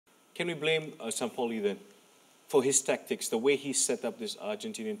Can we blame Sampaoli then for his tactics, the way he set up this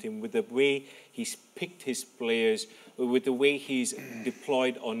Argentinian team, with the way he's picked his players, with the way he's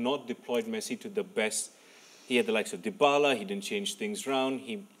deployed or not deployed Messi to the best? He had the likes of Dybala, he didn't change things around.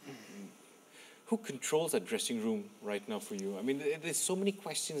 Who controls that dressing room right now for you? I mean, there's so many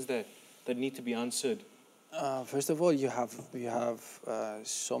questions there that need to be answered. First of all, you have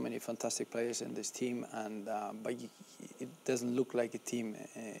so many fantastic players in this team, and but it doesn't look like a team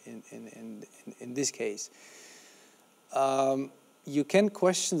in this case. You can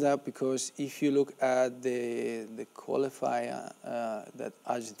question that, because if you look at the qualifier that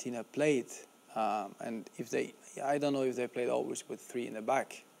Argentina played, and I don't know if they played always with 3 in the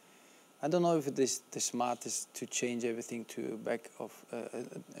back. I don't know if it is the smartest to change everything to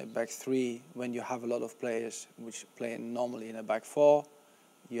a back 3 when you have a lot of players which play normally in a back 4.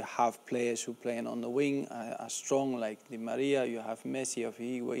 You have players who play on the wing are strong, like Di Maria. You have Messi, you have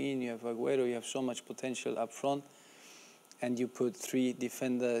Higuain, you have Agüero. You have so much potential up front, and you put 3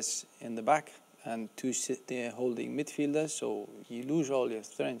 defenders in the back and 2 holding midfielders, so you lose all your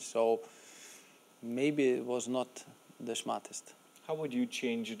strength. So maybe it was not the smartest. How would you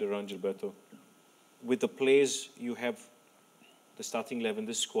change it around, Gilberto? With the players you have, the starting 11,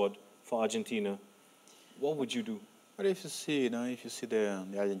 this squad for Argentina, what would you do? But if you see, the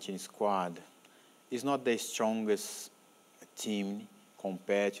Argentine squad, it's not the strongest team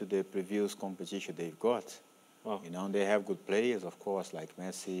compared to the previous competition they've got. Oh. They have good players, of course, like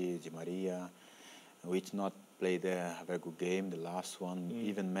Messi, Di Maria, which not played a very good game, the last one.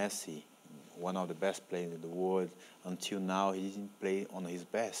 Even Messi, one of the best players in the world, until now he didn't play on his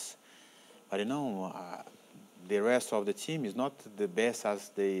best. But the rest of the team is not the best as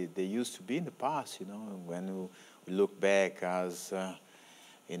they used to be in the past. When we look back as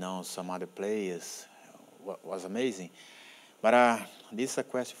some other players, was amazing. But this is a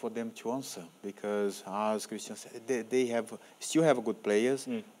question for them to answer, because as Christian said, they still have good players,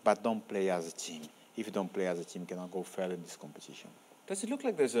 but don't play as a team. If you don't play as a team, you cannot go further in this competition. Does it look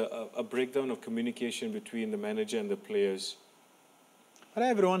like there's a breakdown of communication between the manager and the players? But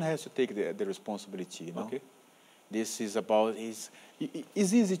everyone has to take the responsibility, Okay. This is about it's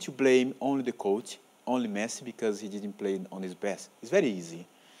easy to blame only the coach, only Messi, because he didn't play on his best. It's very easy.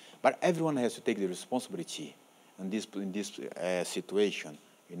 But everyone has to take the responsibility in this situation,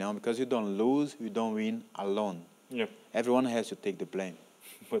 because you don't lose, you don't win alone. Yeah. Everyone has to take the blame.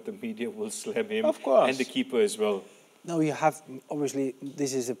 But the media will slam him, of course, and the keeper as well. No, you have, obviously,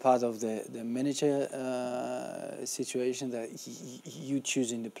 this is a part of the manager situation, that you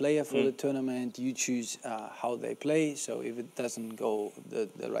choosing the player for the tournament, you choose how they play. So if it doesn't go the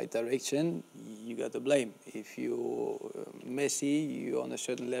right direction, you got to blame. If you're Messi, you're on a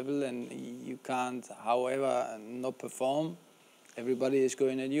certain level and you can't, however, not perform, everybody is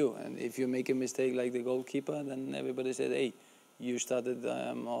going at you. And if you make a mistake like the goalkeeper, then everybody said, hey, you started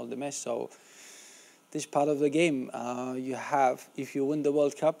all the mess. So this part of the game, if you win the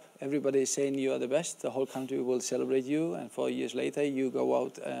World Cup, everybody is saying you are the best. The whole country will celebrate you, and 4 years later, you go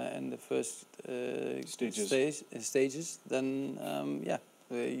out in the first stages. Then,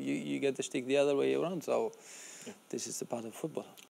 you get the stick the other way around. So this is the part of football.